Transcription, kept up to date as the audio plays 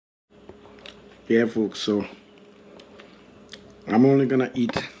Yeah, folks, so I'm only gonna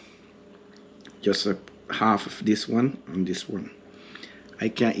eat just a half of this one and this one. I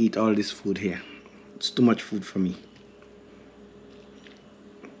can't eat all this food here. It's too much food for me.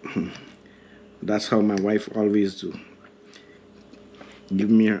 That's how my wife always do. Give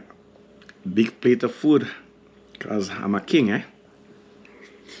me a big plate of food because I'm a king, eh?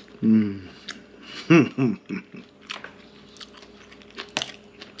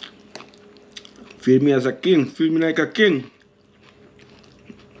 Feed me as a king. Feed me like a king.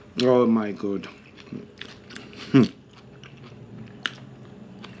 Oh my God.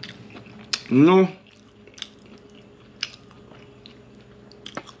 No.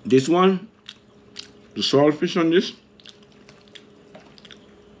 This one, the saltfish on this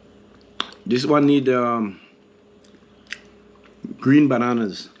one need green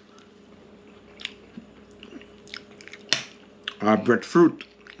bananas or breadfruit.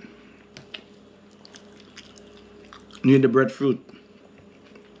 Need the breadfruit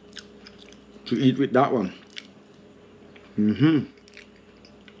to eat with that one.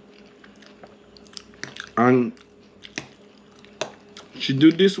 And she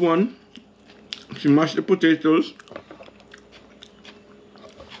do this one. She mashed the potatoes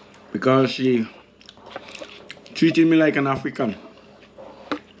because she treated me like an African.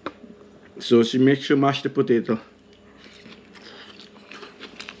 So she makes sure mash the potato.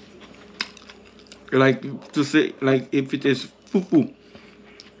 Like to say, like if it is fufu.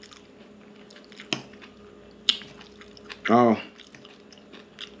 Oh,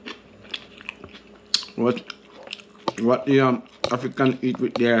 what the African eat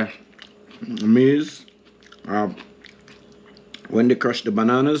with their maize? When they crush the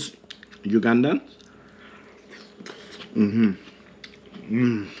bananas, Ugandan.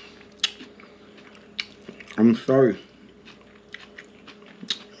 I'm sorry,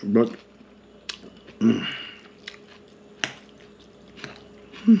 but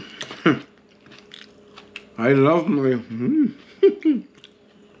I love my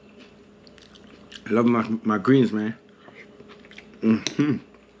I love my greens, man.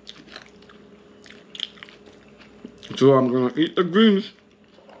 So I'm gonna eat the greens,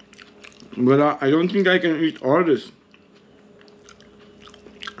 but I don't think I can eat all this.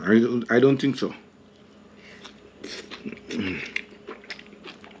 I don't think so.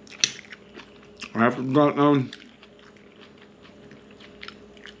 I have to go down.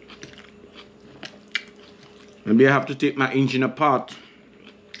 Maybe I have to take my engine apart.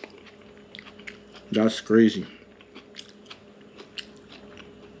 That's crazy.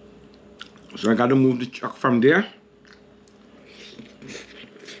 So I gotta move the truck from there.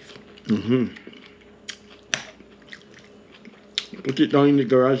 Put it down in the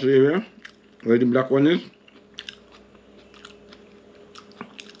garage area where the black one is.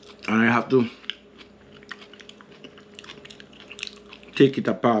 And I have to take it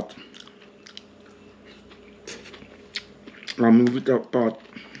apart. I'll move it apart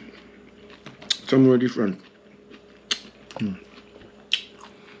somewhere different.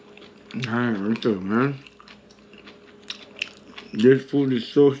 Alright, man. This food is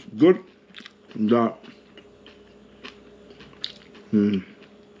so good that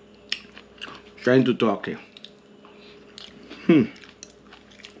trying to talk here.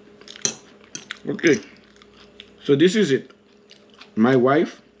 Okay, so this is it. My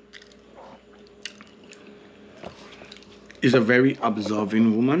wife is a very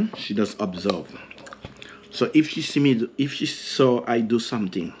observing woman. She does observe. So if she see me, if she saw I do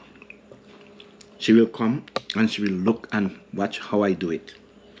something, she will come and she will look and watch how I do it.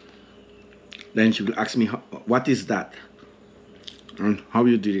 Then she will ask me, what is that? And how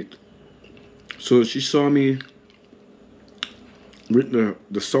you did it. So she saw me with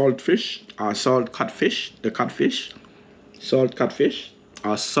the salt fish, or salt catfish, salt catfish,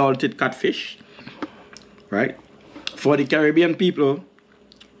 or salted catfish, right? For the Caribbean people,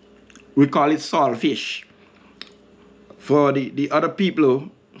 we call it saltfish. For the other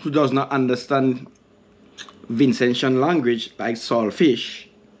people who does not understand Vincentian language, like saltfish,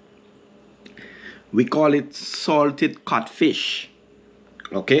 we call it salted catfish.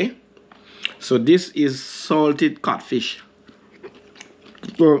 Okay? So this is salted catfish.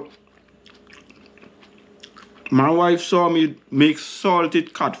 So my wife saw me make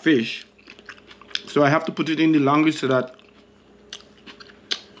salted catfish. So I have to put it in the language so that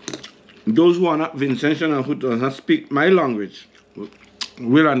those who are not Vincentian and who do not speak my language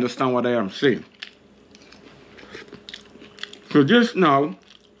will understand what I am saying. So this now,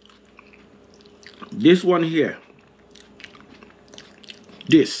 this one here,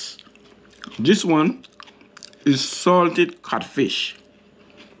 this one is salted catfish.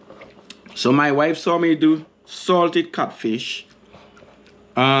 So my wife saw me do salted codfish,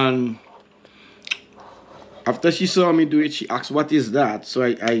 and after she saw me do it, she asked, what is that? So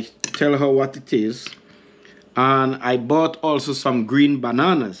I tell her what it is. And I bought also some green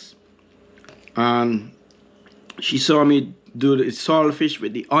bananas. And she saw me do the saltfish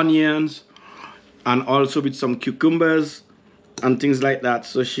with the onions and also with some cucumbers and things like that.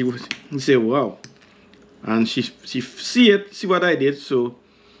 So she would say, wow. And she see what I did. So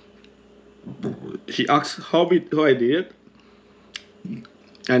she asked how I did it.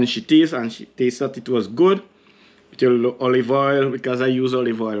 And she tasted that it was good. With a little olive oil, because I use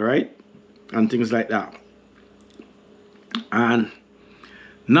olive oil, right? And things like that. And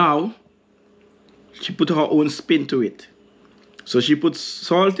now she put her own spin to it. So she put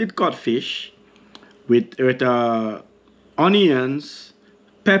salted codfish with onions,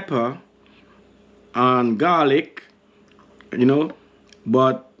 pepper, and garlic, you know.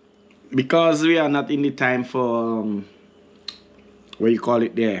 But because we are not in the time for what you call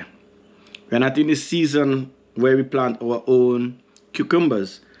it there, we're not in the season where we plant our own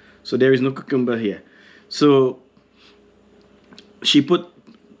cucumbers, so there is no cucumber here. So she put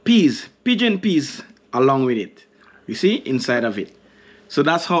peas, pigeon peas, along with it, you see, inside of it. So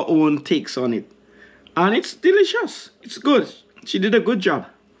that's her own takes on it, and it's delicious. It's good. She did a good job.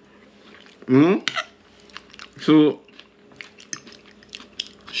 So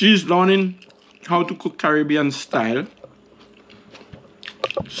she's learning how to cook Caribbean style.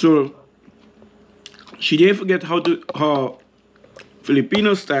 So she didn't forget how to her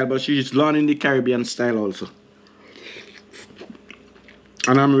Filipino style, but she's learning the Caribbean style also.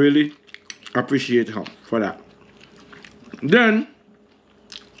 And I'm really appreciate her for that. Then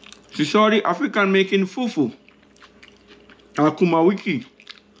she saw the African making fufu, akumawiki,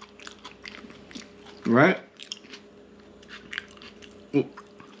 right?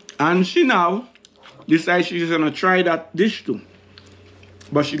 And she now decides she's gonna try that dish too,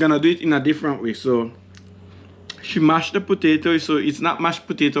 but she's gonna do it in a different way. So she mashed the potato, so it's not mashed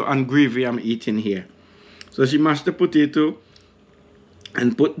potato and gravy I'm eating here. So she mashed the potato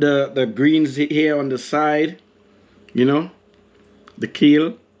and put the greens here on the side, you know, the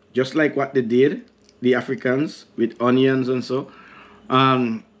kale, just like what they did, the Africans, with onions and so.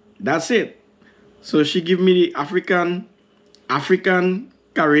 That's it. So she gave me the African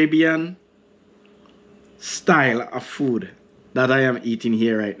Caribbean style of food that I am eating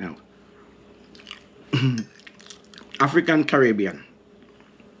here right now. African Caribbean.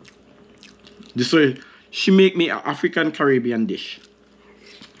 So she make me an African Caribbean dish.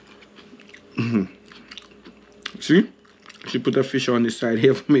 See? She put a fish on the side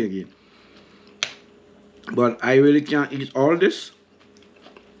here for me again. But I really can't eat all this.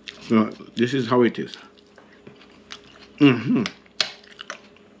 So this is how it is.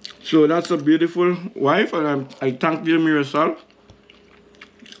 So that's a beautiful wife, and I thank you, Mirasol,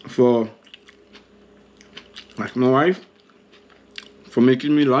 for, like my wife, for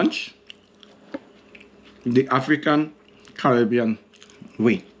making me lunch the African Caribbean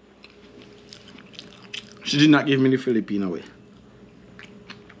way. She did not give me the Filipino way.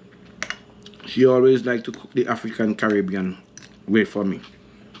 She always liked to cook the African Caribbean way for me.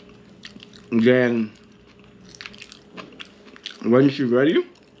 Then when she's ready,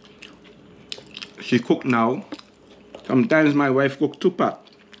 she cook now. Sometimes my wife cook two pot.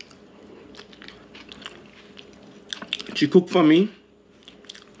 She cook for me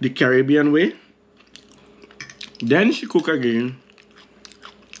the Caribbean way. Then she cook again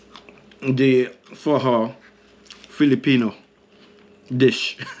for her Filipino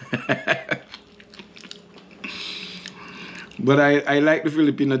dish. But I like the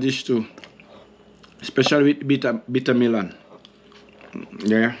Filipino dish too, especially with bitter melon.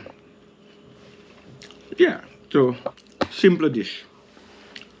 Yeah, so simple dish.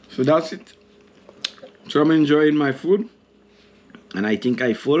 So that's it. So I'm enjoying my food, and I think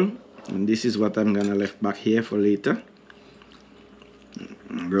I'm full, and this is what I'm gonna left back here for later.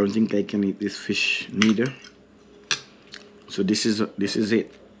 I don't think I can eat this fish neither. So this is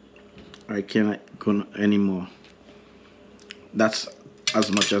it. I cannot go anymore. That's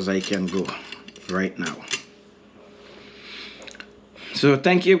as much as I can go right now. So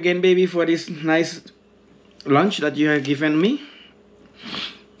thank you again, baby, for this nice lunch that you have given me.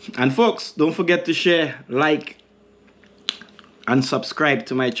 And folks, don't forget to share, like, and subscribe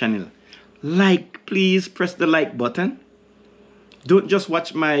to my channel. Like, please press the like button. Don't just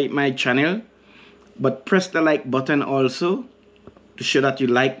watch my channel, but press the like button also to show that you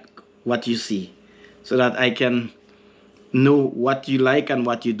like what you see, so that I can know what you like and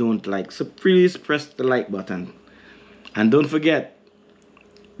what you don't like. So please press the like button. And don't forget,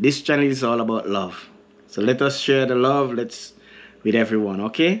 This channel is all about love. So let us share the love with everyone,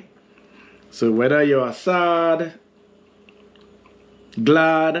 okay? So whether you're sad,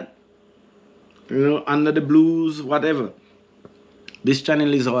 glad, under the blues, whatever, this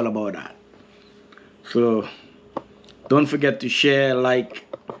channel is all about that. So don't forget to share, like,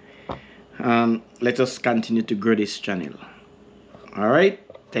 and let us continue to grow this channel. All right,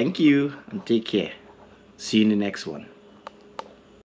 thank you and take care. See you in the next one.